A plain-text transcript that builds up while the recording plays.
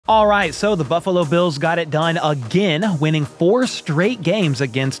All right, so the Buffalo Bills got it done again, winning 4 straight games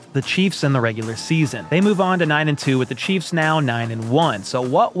against the Chiefs in the regular season. They move on to 9-2 with the Chiefs now 9-1. So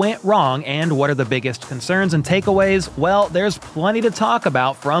what went wrong and what are the biggest concerns and takeaways? Well, there's plenty to talk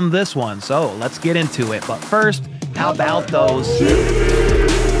about from this one, so let's get into it. But first, how about those?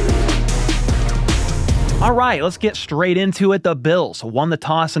 All right, let's get straight into it. The Bills won the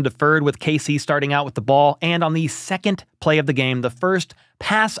toss and deferred with KC starting out with the ball, and on the second play of the game, the first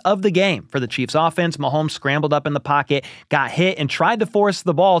pass of the game for the Chiefs offense, Mahomes scrambled up in the pocket, got hit, and tried to force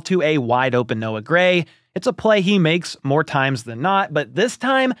the ball to a wide-open Noah Gray. It's a play he makes more times than not, but this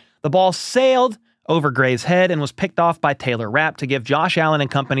time the ball sailed over Gray's head and was picked off by Taylor Rapp to give Josh Allen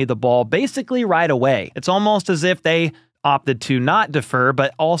and company the ball basically right away. It's almost as if they opted to not defer,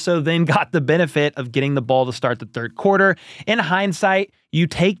 but also then got the benefit of getting the ball to start the third quarter. In hindsight, you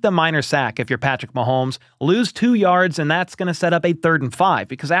take the minor sack if you're Patrick Mahomes, lose 2 yards, and that's going to set up a 3rd and 5,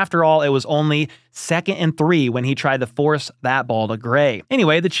 because after all, it was only 2nd and 3 when he tried to force that ball to Gray.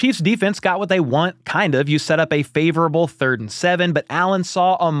 Anyway, the Chiefs defense got what they want, kind of. You set up a favorable 3rd and 7, but Allen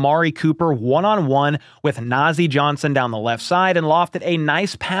saw Amari Cooper one-on-one with Najee Johnson down the left side and lofted a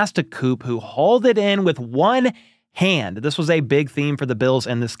nice pass to Coop, who hauled it in with one hand. This was a big theme for the Bills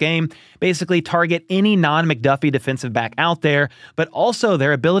in this game. Basically target any non-McDuffie defensive back out there, but also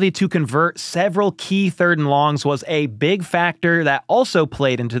their ability to convert several key 3rd and longs was a big factor that also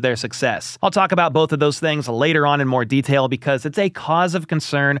played into their success. I'll talk about both of those things later on in more detail because it's a cause of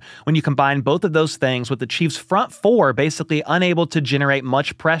concern when you combine both of those things with the Chiefs' front 4 basically unable to generate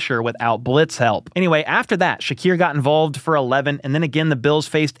much pressure without blitz help. Anyway, after that, Shakir got involved for 11, and then again the Bills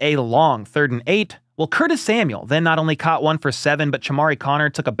faced a long 3rd and 8. Well, Curtis Samuel then not only caught one for 7, but Chamari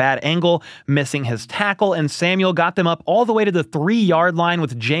Connor took a bad angle, missing his tackle, and Samuel got them up all the way to the 3-yard line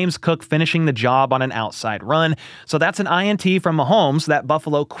with James Cook finishing the job on an outside run. So that's an INT from Mahomes that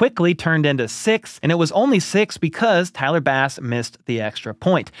Buffalo quickly turned into 6, and it was only 6 because Tyler Bass missed the extra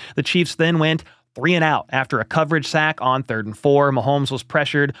point. The Chiefs then went 3 and out after a coverage sack on 3rd and 4. Mahomes was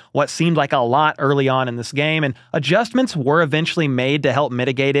pressured what seemed like a lot early on in this game, and adjustments were eventually made to help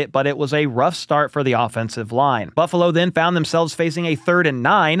mitigate it, but it was a rough start for the offensive line. Buffalo then found themselves facing a 3rd and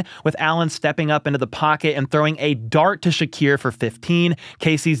 9, with Allen stepping up into the pocket and throwing a dart to Shakir for 15.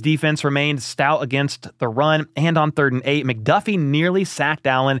 KC's defense remained stout against the run, and on 3rd and 8, McDuffie nearly sacked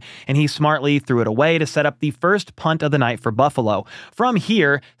Allen, and he smartly threw it away to set up the first punt of the night for Buffalo. From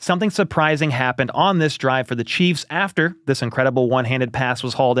here, something surprising happened on this drive for the Chiefs after this incredible one-handed pass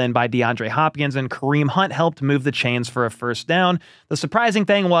was hauled in by DeAndre Hopkins and Kareem Hunt helped move the chains for a first down. The surprising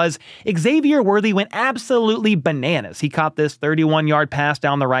thing was Xavier Worthy went absolutely bananas. He caught this 31-yard pass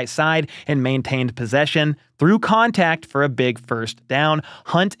down the right side and maintained possession through contact for a big first down.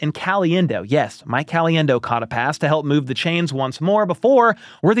 Hunt and Caliendo, yes, Mike Caliendo caught a pass to help move the chains once more before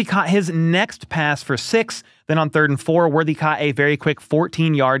Worthy caught his next pass for 6. Then on 3rd and 4, Worthy caught a very quick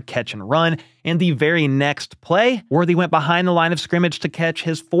 14-yard catch and run. In the very next play, Worthy went behind the line of scrimmage to catch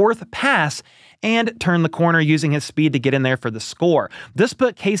his 4th pass and turned the corner using his speed to get in there for the score. This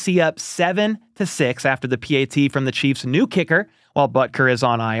put KC up 7-6 after the PAT from the Chiefs' new kicker. While Butker is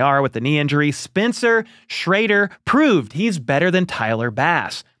on IR with the knee injury, Spencer Schrader proved he's better than Tyler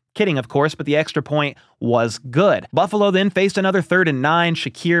Bass. Kidding, of course, but the extra point was good. Buffalo then faced another 3rd and 9.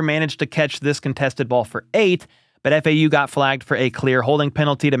 Shakir managed to catch this contested ball for 8, but FAU got flagged for a clear holding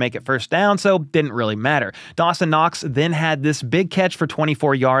penalty to make it first down, so didn't really matter. Dawson Knox then had this big catch for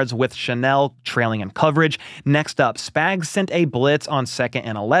 24 yards with Chanel trailing in coverage. Next up, Spags sent a blitz on 2nd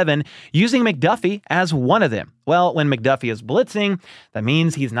and 11, using McDuffie as one of them. Well, when McDuffie is blitzing, that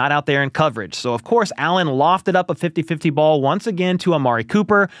means he's not out there in coverage. So, of course, Allen lofted up a 50-50 ball once again to Amari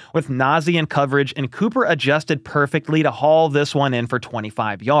Cooper with Najee in coverage, and Cooper adjusted perfectly to haul this one in for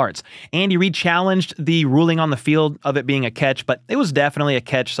 25 yards. Andy Reid challenged the ruling on the field of it being a catch, but it was definitely a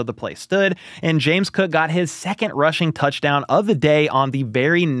catch, so the play stood, and James Cook got his 2nd rushing touchdown of the day on the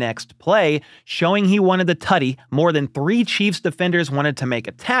very next play, showing he wanted the tutty more than 3 Chiefs defenders wanted to make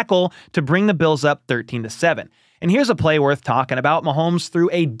a tackle to bring the Bills up 13-7. And here's a play worth talking about. Mahomes threw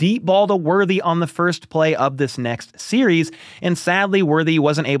a deep ball to Worthy on the first play of this next series, and sadly, Worthy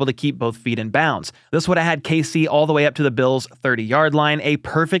wasn't able to keep both feet in bounds. This would have had KC all the way up to the Bills' 30-yard line, a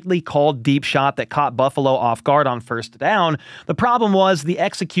perfectly called deep shot that caught Buffalo off guard on first down. The problem was the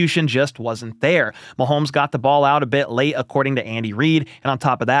execution just wasn't there. Mahomes got the ball out a bit late, according to Andy Reid, and on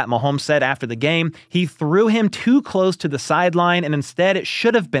top of that, Mahomes said after the game, he threw him too close to the sideline, and instead it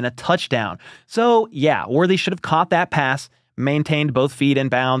should have been a touchdown. So, yeah, Worthy should have caught that pass, maintained both feet in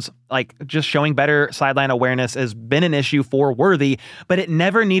bounds. Like, just showing better sideline awareness has been an issue for Worthy, but it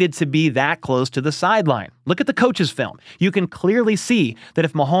never needed to be that close to the sideline. Look at the coach's film. You can clearly see that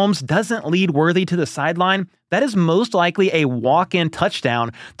if Mahomes doesn't lead Worthy to the sideline, that is most likely a walk-in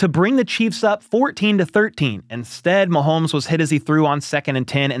touchdown to bring the Chiefs up 14-13. Instead, Mahomes was hit as he threw on 2nd and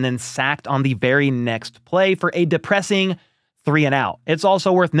 10 and then sacked on the very next play for a depressing 3 and out. It's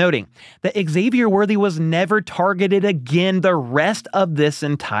also worth noting that Xavier Worthy was never targeted again the rest of this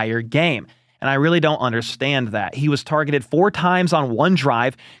entire game. And I really don't understand that. He was targeted 4 times on one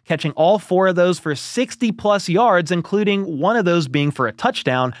drive, catching all 4 of those for 60-plus yards, including one of those being for a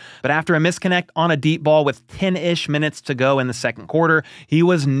touchdown. But after a misconnect on a deep ball with 10-ish minutes to go in the second quarter, he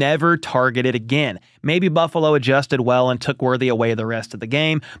was never targeted again. Maybe Buffalo adjusted well and took Worthy away the rest of the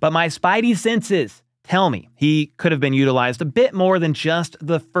game, but my spidey senses tell me he could have been utilized a bit more than just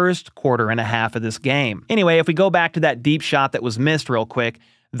the first quarter and a half of this game. Anyway, if we go back to that deep shot that was missed real quick,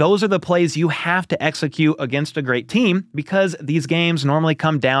 those are the plays you have to execute against a great team, because these games normally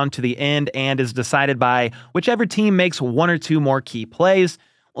come down to the end and is decided by whichever team makes 1 or 2 more key plays.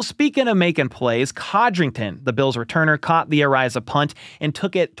 Well, speaking of making plays, Codrington, the Bills returner, caught the Ariza punt and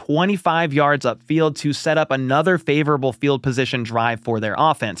took it 25 yards upfield to set up another favorable field position drive for their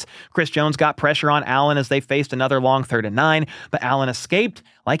offense. Chris Jones got pressure on Allen as they faced another long 3rd and 9, but Allen escaped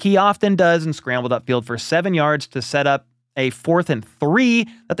like he often does and scrambled upfield for 7 yards to set up a 4th and 3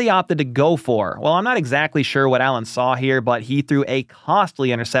 that they opted to go for. Well, I'm not exactly sure what Allen saw here, but he threw a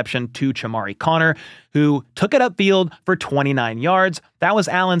costly interception to Chamari Connor, who took it upfield for 29 yards. That was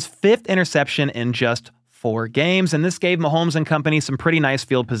Allen's 5th interception in just 4 games, and this gave Mahomes and company some pretty nice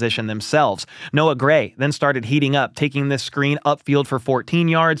field position themselves. Noah Gray then started heating up, taking this screen upfield for 14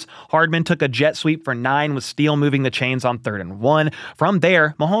 yards. Hardman took a jet sweep for 9 with Steele moving the chains on 3rd and 1. From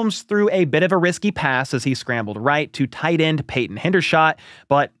there, Mahomes threw a bit of a risky pass as he scrambled right to tight end Peyton Hendershot,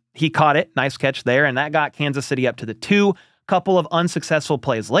 but he caught it. Nice catch there, and that got Kansas City up to the 2. Couple of unsuccessful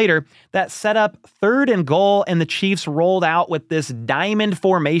plays later, that set up 3rd and goal, and the Chiefs rolled out with this diamond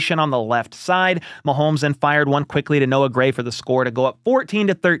formation on the left side. Mahomes then fired one quickly to Noah Gray for the score to go up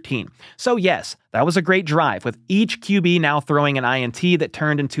 14-13. So yes, that was a great drive, with each QB now throwing an INT that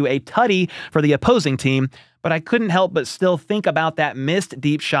turned into a tutty for the opposing team. But I couldn't help but still think about that missed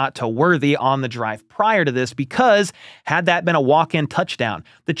deep shot to Worthy on the drive prior to this, because had that been a walk-in touchdown,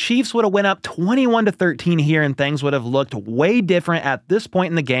 the Chiefs would have went up 21-13 here and things would have looked way different at this point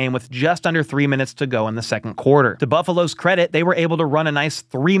in the game with just under 3 minutes to go in the second quarter. To Buffalo's credit, they were able to run a nice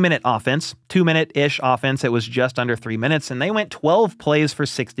 3-minute offense, 2-minute-ish offense. It was just under 3 minutes, and they went 12 plays for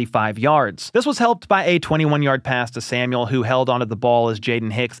 65 yards. This was helped by a 21-yard pass to Samuel, who held onto the ball as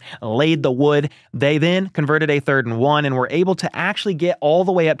Jaden Hicks laid the wood. They then converted a 3rd and 1 and were able to actually get all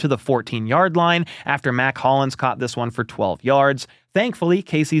the way up to the 14-yard line after Mac Hollins caught this one for 12 yards. Thankfully,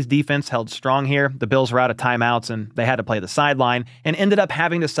 KC's defense held strong here. The Bills were out of timeouts and they had to play the sideline and ended up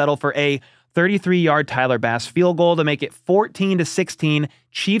having to settle for a 33-yard Tyler Bass field goal to make it 14-16,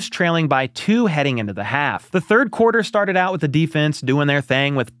 Chiefs trailing by 2 heading into the half. The third quarter started out with the defense doing their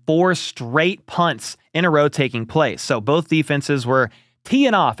thing with 4 straight punts in a row taking place. So both defenses were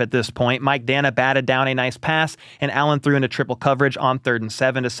teeing off at this point. Mike Dana batted down a nice pass, and Allen threw into triple coverage on 3rd and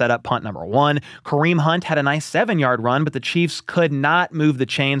 7 to set up punt number 1. Kareem Hunt had a nice 7-yard run, but the Chiefs could not move the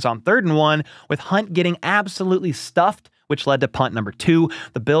chains on 3rd and 1, with Hunt getting absolutely stuffed, which led to punt number 2.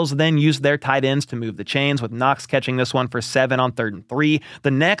 The Bills then used their tight ends to move the chains, with Knox catching this one for 7 on 3rd and 3.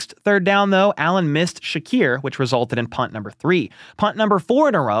 The next third down, though, Allen missed Shakir, which resulted in punt number 3. Punt number 4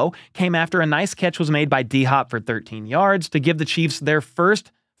 in a row came after a nice catch was made by D-Hop for 13 yards to give the Chiefs their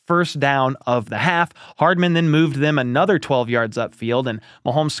first down of the half. Hardman then moved them another 12 yards upfield, and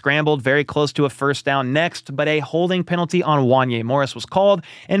Mahomes scrambled very close to a first down next, but a holding penalty on Wanye Morris was called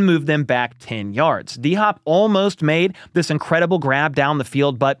and moved them back 10 yards. D-Hop almost made this incredible grab down the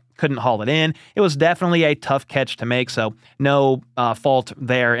field, but couldn't haul it in. It was definitely a tough catch to make, so no fault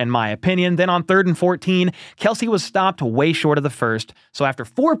there in my opinion. Then on 3rd and 14, Kelsey was stopped way short of the first, so after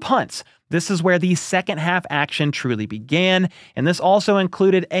 4 punts, this is where the second half action truly began, and this also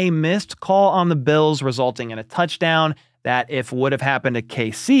included a missed call on the Bills, resulting in a touchdown that, if would have happened to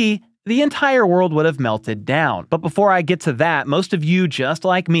KC, the entire world would have melted down. But before I get to that, most of you, just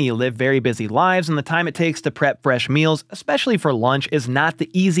like me, live very busy lives, and the time it takes to prep fresh meals, especially for lunch, is not the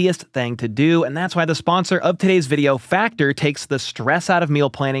easiest thing to do, and that's why the sponsor of today's video, Factor, takes the stress out of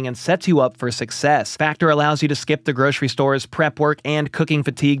meal planning and sets you up for success. Factor allows you to skip the grocery stores, prep work, and cooking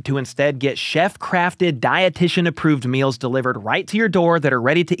fatigue to instead get chef-crafted, dietitian-approved meals delivered right to your door that are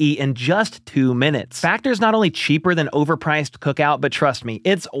ready to eat in just 2 minutes. Factor is not only cheaper than overpriced cookout, but trust me,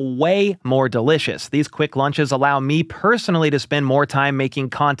 it's way way more delicious. These quick lunches allow me personally to spend more time making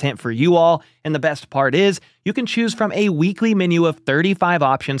content for you all, and the best part is, you can choose from a weekly menu of 35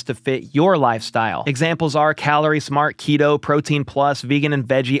 options to fit your lifestyle. Examples are Calorie Smart, Keto, Protein Plus, Vegan and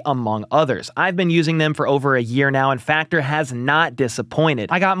Veggie, among others. I've been using them for over a year now, and Factor has not disappointed.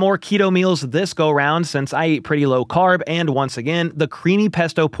 I got more keto meals this go round since I eat pretty low carb, and once again, the creamy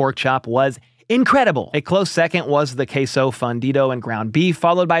pesto pork chop was incredible. A close second was the queso fundido and ground beef,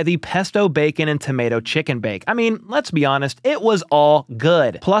 followed by the pesto bacon and tomato chicken bake. I mean, let's be honest, it was all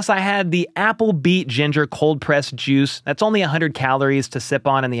good. Plus, I had the apple beet ginger cold pressed juice. That's only 100 calories to sip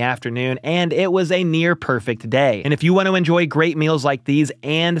on in the afternoon, and it was a near perfect day. And if you want to enjoy great meals like these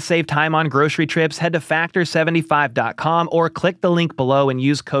and save time on grocery trips, head to factor75.com or click the link below and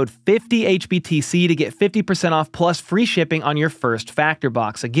use code 50HBTC to get 50% off plus free shipping on your first Factor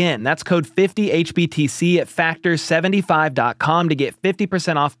box. Again, that's code 50HBTC at factor75.com to get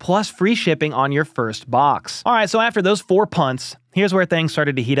 50% off plus free shipping on your first box. All right, so after those 4 punts, here's where things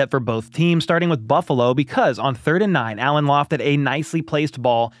started to heat up for both teams, starting with Buffalo, because on 3rd and 9, Allen lofted a nicely placed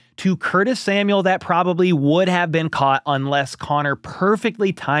ball to Curtis Samuel that probably would have been caught unless Connor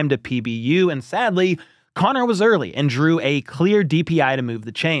perfectly timed a PBU, and sadly, Connor was early and drew a clear DPI to move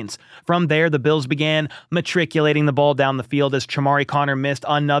the chains. From there, the Bills began matriculating the ball down the field as Chamari Connor missed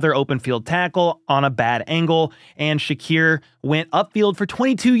another open field tackle on a bad angle, and Shakir went upfield for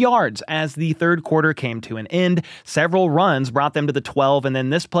 22 yards as the third quarter came to an end. Several runs brought them to the 12, and then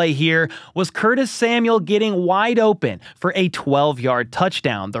this play here was Curtis Samuel getting wide open for a 12-yard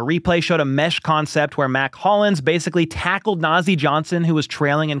touchdown. The replay showed a mesh concept where Mac Hollins basically tackled Najee Johnson, who was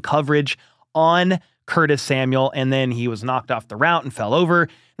trailing in coverage on Curtis Samuel, and then he was knocked off the route and fell over.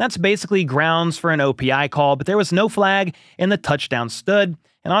 That's basically grounds for an OPI call, but there was no flag and the touchdown stood.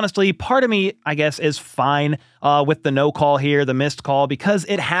 And honestly, part of me, I guess, is fine with the no call here, the missed call, because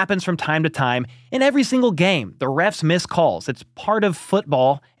it happens from time to time in every single game. The refs miss calls. It's part of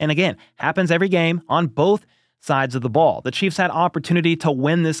football, and again, happens every game on both sides of the ball. The Chiefs had opportunity to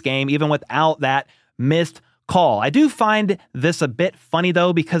win this game even without that missed call. I do find this a bit funny,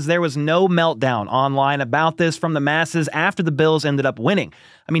 though, because there was no meltdown online about this from the masses after the Bills ended up winning.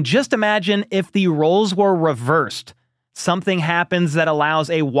 I mean, just imagine if the roles were reversed. Something happens that allows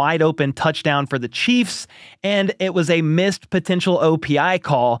a wide open touchdown for the Chiefs, and it was a missed potential OPI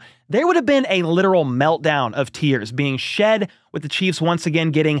call. There would have been a literal meltdown of tears being shed, with the Chiefs once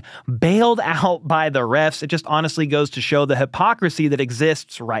again getting bailed out by the refs. It just honestly goes to show the hypocrisy that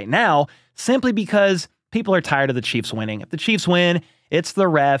exists right now, simply because people are tired of the Chiefs winning. If the Chiefs win, it's the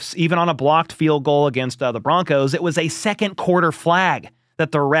refs. Even on a blocked field goal against the Broncos, it was a second quarter flag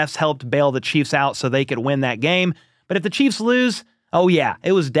that the refs helped bail the Chiefs out so they could win that game. But if the Chiefs lose, oh yeah,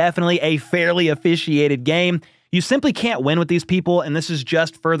 it was definitely a fairly officiated game. You simply can't win with these people, and this is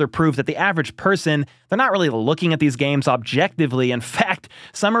just further proof that the average person, they're not really looking at these games objectively. In fact,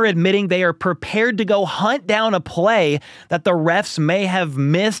 some are admitting they are prepared to go hunt down a play that the refs may have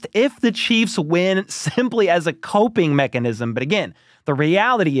missed if the Chiefs win, simply as a coping mechanism. But again, the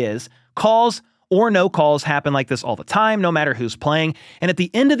reality is calls or no calls happen like this all the time, no matter who's playing. And at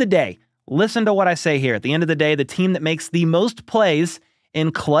the end of the day, listen to what I say here. At the end of the day, the team that makes the most plays in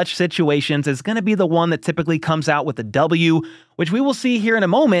clutch situations is going to be the one that typically comes out with a W, which we will see here in a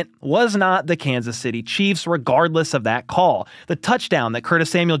moment was not the Kansas City Chiefs, regardless of that call. The touchdown that Curtis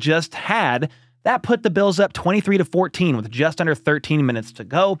Samuel just had, that put the Bills up 23-14 with just under 13 minutes to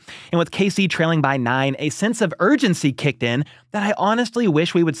go. And with KC trailing by 9, a sense of urgency kicked in that I honestly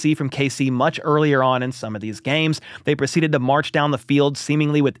wish we would see from KC much earlier on in some of these games. They proceeded to march down the field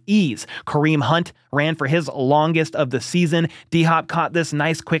seemingly with ease. Kareem Hunt ran for his longest of the season. D-Hop caught this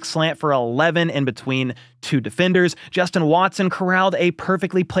nice quick slant for 11 in between two defenders. Justin Watson corralled a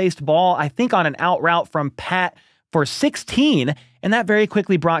perfectly placed ball, I think on an out route from Pat, for 16, and that very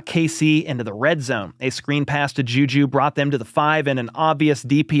quickly brought KC into the red zone. A screen pass to Juju brought them to the 5, and an obvious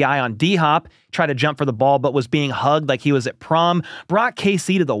DPI on D-Hop, tried to jump for the ball but was being hugged like he was at prom, brought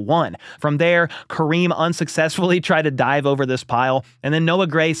KC to the 1. From there, Kareem unsuccessfully tried to dive over this pile, and then Noah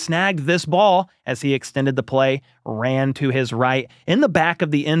Gray snagged this ball as he extended the play, ran to his right in the back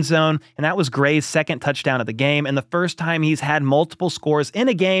of the end zone, and that was Gray's second touchdown of the game and the first time he's had multiple scores in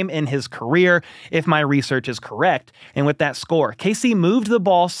a game in his career, if my research is correct. And with that score, KC moved the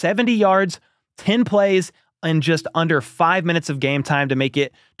ball 70 yards, 10 plays, in just under 5 minutes of game time to make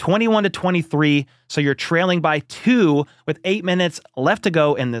it 21-23. So you're trailing by 2 with 8 minutes left to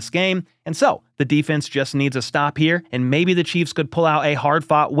go in this game. And so the defense just needs a stop here, and maybe the Chiefs could pull out a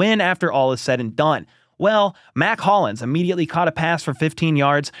hard-fought win after all is said and done. Well, Mac Hollins immediately caught a pass for 15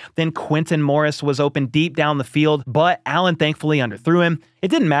 yards, then Quentin Morris was open deep down the field, but Allen thankfully underthrew him. It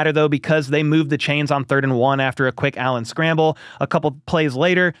didn't matter though because they moved the chains on 3rd and 1 after a quick Allen scramble. A couple plays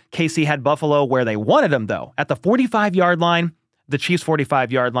later, KC had Buffalo where they wanted them though, at the 45-yard line. The Chiefs'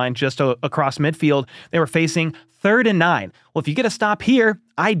 45-yard line just across midfield. They were facing 3rd and 9. Well, if you get a stop here,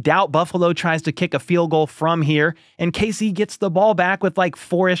 I doubt Buffalo tries to kick a field goal from here, and KC gets the ball back with like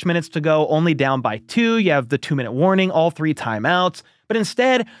 4-ish minutes to go, only down by 2. You have the 2-minute warning, all 3 timeouts. But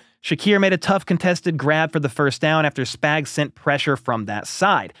instead, Shakir made a tough contested grab for the first down after Spags sent pressure from that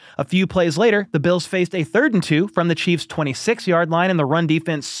side. A few plays later, the Bills faced a 3rd and 2 from the Chiefs' 26-yard line, and the run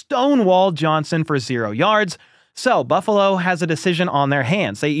defense stonewalled Johnson for 0 yards. So Buffalo has a decision on their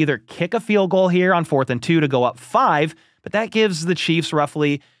hands. They either kick a field goal here on 4th and 2 to go up 5, but that gives the Chiefs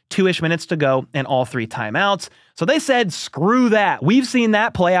roughly 2-ish minutes to go and all 3 timeouts. So they said, screw that. We've seen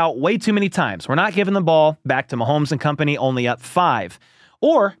that play out way too many times. We're not giving the ball back to Mahomes and company only up 5.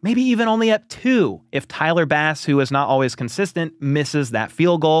 Or maybe even only up 2 if Tyler Bass, who is not always consistent, misses that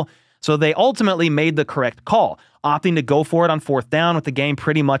field goal. So they ultimately made the correct call, opting to go for it on 4th down with the game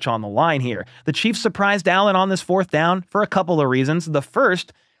pretty much on the line here. The Chiefs surprised Allen on this 4th down for a couple of reasons. The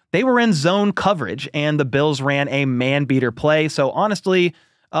first, they were in zone coverage and the Bills ran a man-beater play. So honestly,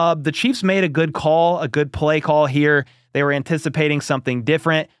 the Chiefs made a good call, a good play call here. They were anticipating something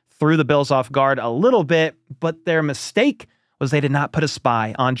different, threw the Bills off guard a little bit, but their mistake was they did not put a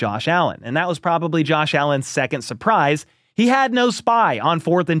spy on Josh Allen. And that was probably Josh Allen's second surprise. He had no spy on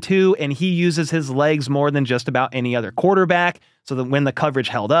 4th and 2, and he uses his legs more than just about any other quarterback. So that when the coverage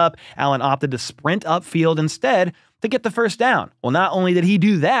held up, Allen opted to sprint upfield instead to get the first down. Well, not only did he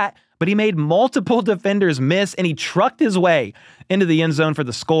do that, but he made multiple defenders miss, and he trucked his way into the end zone for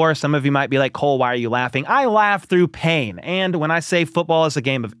the score. Some of you might be like, Cole, why are you laughing? I laugh through pain. And when I say football is a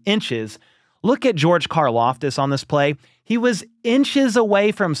game of inches, look at George Karlaftis on this play. He was inches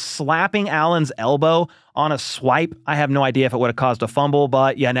away from slapping Allen's elbow on a swipe. I have no idea if it would have caused a fumble,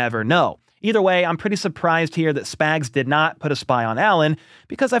 but you never know. Either way, I'm pretty surprised here that Spags did not put a spy on Allen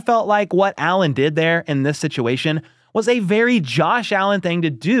because I felt like what Allen did there in this situation was a very Josh Allen thing to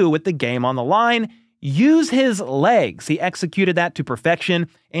do with the game on the line. Use his legs. He executed that to perfection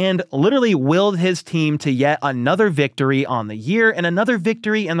and literally willed his team to yet another victory on the year and another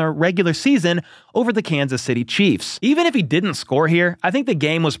victory in the regular season over the Kansas City Chiefs. Even if he didn't score here, I think the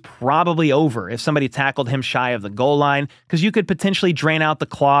game was probably over if somebody tackled him shy of the goal line, because you could potentially drain out the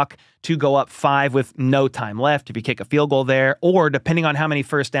clock to go up 5 with no time left if you kick a field goal there, or depending on how many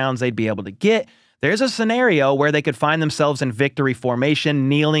first downs they'd be able to get, there's a scenario where they could find themselves in victory formation,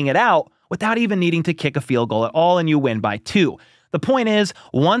 kneeling it out without even needing to kick a field goal at all, and you win by 2. The point is,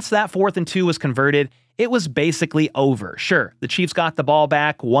 once that 4th and 2 was converted, it was basically over. Sure, the Chiefs got the ball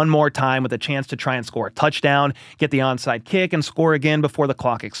back one more time with a chance to try and score a touchdown, get the onside kick, and score again before the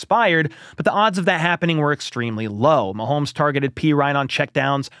clock expired, but the odds of that happening were extremely low. Mahomes targeted P. Ryan on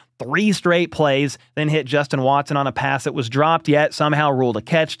checkdowns 3 straight plays, then hit Justin Watson on a pass that was dropped, yet somehow ruled a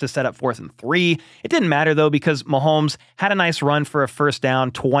catch to set up 4th and 3. It didn't matter, though, because Mahomes had a nice run for a first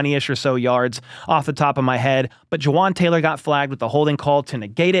down, 20-ish or so yards off the top of my head, but Jawan Taylor got flagged with the holding call to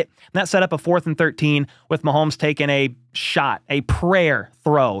negate it, and that set up a 4th and 13 with Mahomes taking a shot, a prayer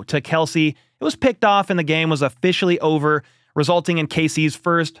throw to Kelsey. It was picked off, and the game was officially over, resulting in KC's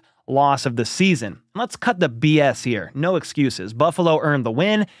first loss of the season. Let's cut the BS here. No excuses. Buffalo earned the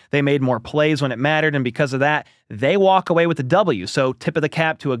win. They made more plays when it mattered, and because of that, they walk away with the W. So tip of the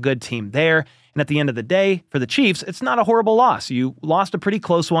cap to a good team there. And at the end of the day, for the Chiefs, it's not a horrible loss. You lost a pretty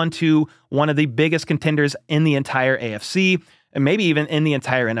close one to one of the biggest contenders in the entire AFC, and maybe even in the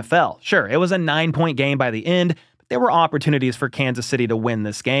entire NFL. Sure, it was a 9-point game by the end, but there were opportunities for Kansas City to win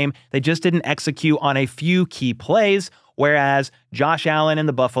this game. They just didn't execute on a few key plays, whereas Josh Allen and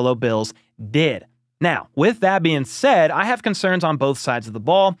the Buffalo Bills did. Now, with that being said, I have concerns on both sides of the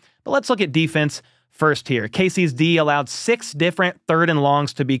ball, but let's look at defense first here. KC's D allowed 6 different 3rd and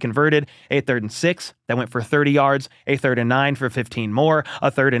longs to be converted. A 3rd and 6 that went for 30 yards, a 3rd and 9 for 15 more, a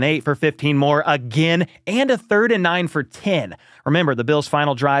 3rd and 8 for 15 more again, and a 3rd and 9 for 10. Remember, the Bills'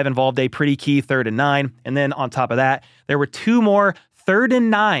 final drive involved a pretty key 3rd and 9, and then on top of that, there were 2 more 3rd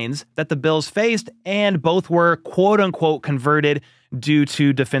and 9s that the Bills faced, and both were quote-unquote converted due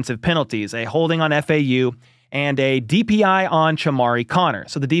to defensive penalties, a holding on FAU and a DPI on Chamari Connor.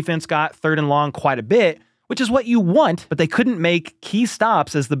 So the defense got 3rd and long quite a bit, which is what you want, but they couldn't make key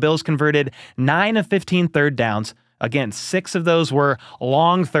stops as the Bills converted 9 of 15 3rd downs. Again, 6 of those were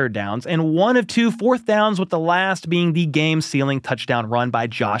long 3rd downs, and 1 of 2 4th downs, with the last being the game-sealing touchdown run by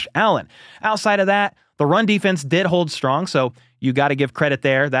Josh Allen. Outside of that, the run defense did hold strong, so You got to give credit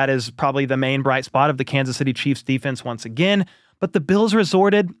there. That is probably the main bright spot of the Kansas City Chiefs defense once again. But the Bills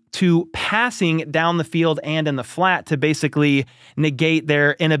resorted to passing down the field and in the flat to basically negate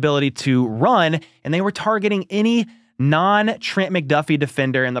their inability to run, and they were targeting any non-Trent McDuffie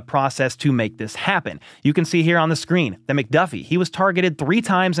defender in the process to make this happen. You can see here on the screen that McDuffie, he was targeted 3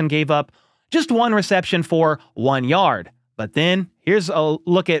 times and gave up just 1 reception for 1 yard. But then here's a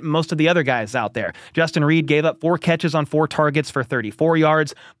look at most of the other guys out there. Justin Reed gave up 4 catches on 4 targets for 34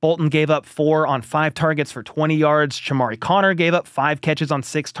 yards. Bolton gave up 4 on 5 targets for 20 yards. Chamari Connor gave up 5 catches on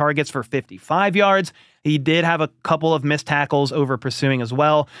 6 targets for 55 yards. He did have a couple of missed tackles over pursuing as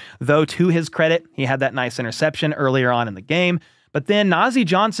well, though to his credit, he had that nice interception earlier on in the game. But then Nazeeh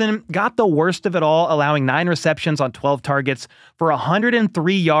Johnson got the worst of it all, allowing 9 receptions on 12 targets for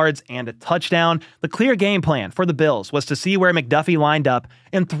 103 yards and a touchdown. The clear game plan for the Bills was to see where McDuffie lined up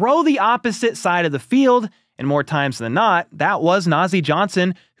and throw the opposite side of the field. And more times than not, that was Nazeeh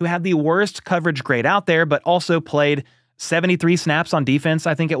Johnson, who had the worst coverage grade out there, but also played 73 snaps on defense,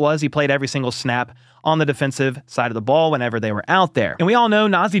 I think it was. He played every single snap on the defensive side of the ball whenever they were out there. And we all know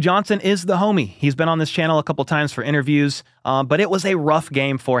Nazeeh Johnson is the homie. He's been on this channel a couple times for interviews, but it was a rough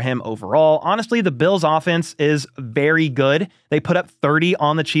game for him overall. Honestly, the Bills' offense is very good. They put up 30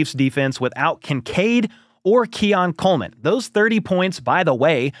 on the Chiefs' defense without Kincaid or Keon Coleman. Those 30 points, by the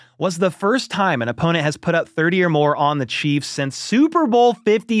way, was the first time an opponent has put up 30 or more on the Chiefs since Super Bowl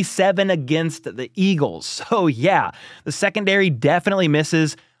 57 against the Eagles. So yeah, the secondary definitely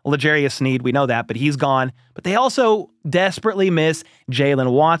misses L'Jarius Sneed. We know that, but he's gone. But they also desperately miss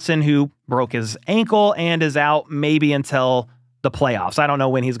Jalen Watson, who broke his ankle and is out maybe until the playoffs. I don't know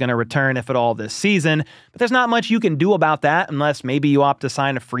when he's going to return, if at all, this season. But there's not much you can do about that unless maybe you opt to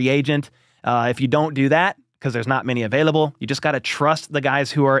sign a free agent. If you don't do that, because there's not many available, you just got to trust the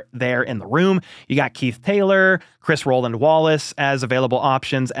guys who are there in the room. You got Keith Taylor, Chris Roland Wallace as available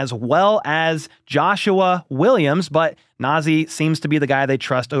options, as well as Joshua Williams, but Nazeeh seems to be the guy they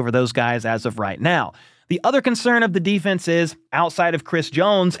trust over those guys as of right now. The other concern of the defense is, outside of Chris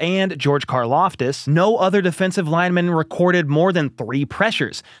Jones and George Karlaftis, no other defensive lineman recorded more than 3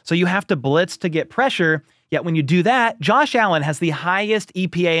 pressures. So you have to blitz to get pressure. Yet when you do that, Josh Allen has the highest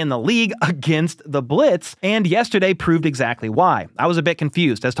EPA in the league against the blitz, and yesterday proved exactly why. I was a bit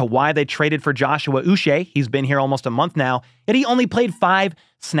confused as to why they traded for Joshua Uche. He's been here almost a month now, yet he only played 5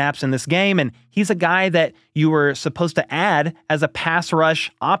 snaps in this game, and he's a guy that you were supposed to add as a pass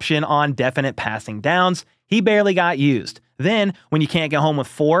rush option on definite passing downs. He barely got used. Then, when you can't get home with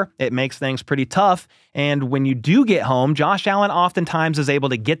 4, it makes things pretty tough. And when you do get home, Josh Allen oftentimes is able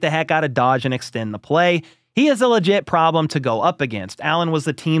to get the heck out of Dodge and extend the play. He is a legit problem to go up against. Allen was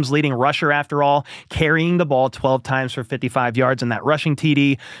the team's leading rusher after all, carrying the ball 12 times for 55 yards in that rushing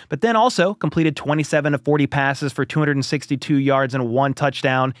TD, but then also completed 27 of 40 passes for 262 yards and 1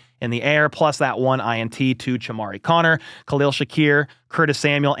 touchdown in the air, plus that 1 INT to Chamari Connor. Khalil Shakir, Curtis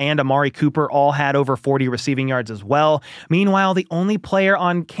Samuel, and Amari Cooper all had over 40 receiving yards as well. Meanwhile, the only player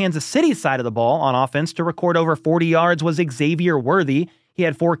on Kansas City's side of the ball on offense to record over 40 yards was Xavier Worthy. He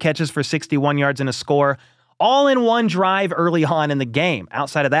had 4 catches for 61 yards and a score, all in one drive early on in the game.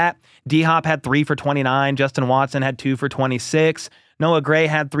 Outside of that, D-Hop had 3 for 29. Justin Watson had 2 for 26. Noah Gray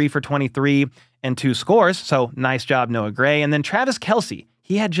had 3 for 23 and 2 scores. So nice job, Noah Gray. And then Travis Kelce,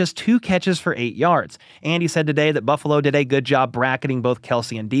 he had just 2 catches for 8 yards. And he said today that Buffalo did a good job bracketing both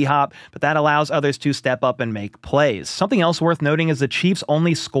Kelce and D-Hop, but that allows others to step up and make plays. Something else worth noting is the Chiefs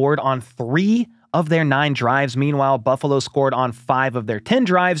only scored on 3 of their 9 drives. Meanwhile, Buffalo scored on 5 of their 10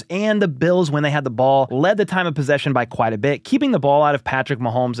 drives, and the Bills, when they had the ball, led the time of possession by quite a bit, keeping the ball out of Patrick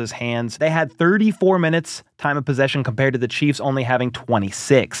Mahomes' hands. They had 34 minutes time of possession compared to the Chiefs only having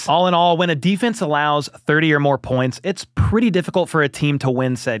 26. All in all, when a defense allows 30 or more points, it's pretty difficult for a team to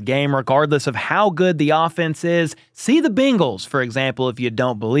win said game, regardless of how good the offense is. See the Bengals, for example, if you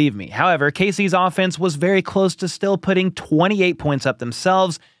don't believe me. However, KC's offense was very close to still putting 28 points up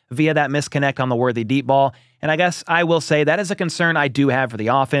themselves via that misconnect on the Worthy deep ball. And I guess I will say that is a concern I do have for the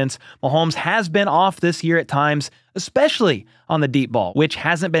offense. Mahomes has been off this year at times, especially on the deep ball, which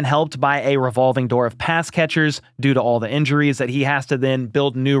hasn't been helped by a revolving door of pass catchers due to all the injuries that he has to then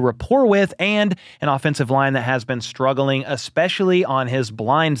build new rapport with, and an offensive line that has been struggling, especially on his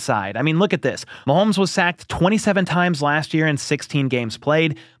blind side. I mean, look at this. Mahomes was sacked 27 times last year in 16 games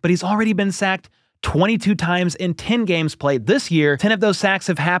played, but he's already been sacked 22 times in 10 games played this year. 10 of those sacks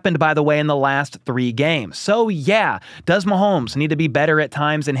have happened, by the way, in the last 3 games. So yeah, does Mahomes need to be better at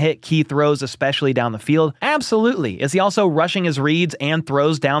times and hit key throws, especially down the field? Absolutely. Is he also rushing his reads and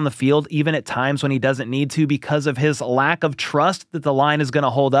throws down the field, even at times when he doesn't need to because of his lack of trust that the line is going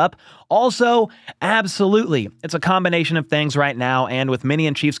to hold up? Also, absolutely. It's a combination of things right now, and with many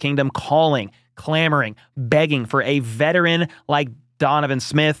in Chiefs Kingdom calling, clamoring, begging for a veteran like Donovan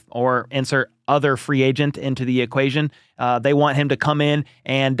Smith, or insert other free agent into the equation. They want him to come in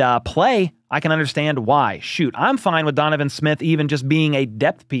and play. I can understand why. Shoot, I'm fine with Donovan Smith even just being a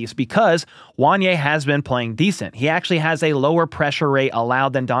depth piece because Wanya has been playing decent. He actually has a lower pressure rate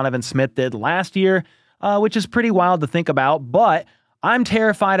allowed than Donovan Smith did last year, which is pretty wild to think about, but I'm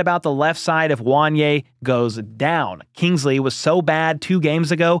terrified about the left side if Wanya goes down. Kingsley was so bad 2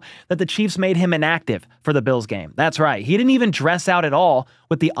 games ago that the Chiefs made him inactive for the Bills game. That's right. He didn't even dress out at all,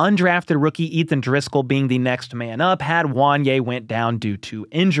 with the undrafted rookie Ethan Driscoll being the next man up had Wanya went down due to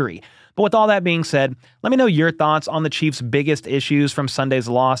injury. But with all that being said, let me know your thoughts on the Chiefs' biggest issues from Sunday's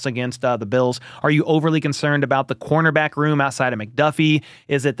loss against the Bills. Are you overly concerned about the cornerback room outside of McDuffie?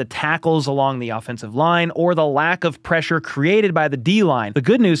 Is it the tackles along the offensive line or the lack of pressure created by the D-line? The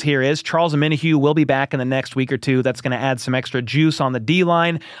good news here is Charles Omenihu will be back in the next week or 2. That's going to add some extra juice on the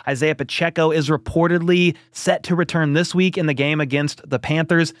D-line. Isaiah Pacheco is reportedly set to return this week in the game against the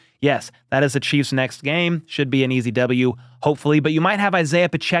Panthers. Yes, that is the Chiefs' next game. Should be an easy W, hopefully, but you might have Isaiah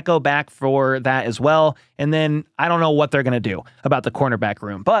Pacheco back for that as well. And then I don't know what they're going to do about the cornerback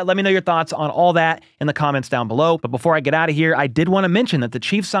room. But let me know your thoughts on all that in the comments down below. But before I get out of here, I did want to mention that the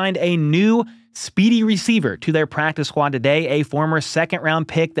Chiefs signed a new speedy receiver to their practice squad today, a former second-round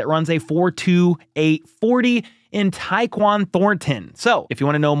pick that runs a 4.28 40 in Tyquan Thornton. So if you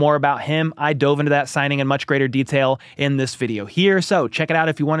want to know more about him, I dove into that signing in much greater detail in this video here. So check it out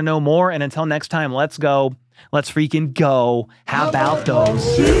if you want to know more. And until next time, let's go. Let's freaking go. How about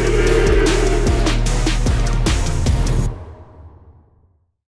those?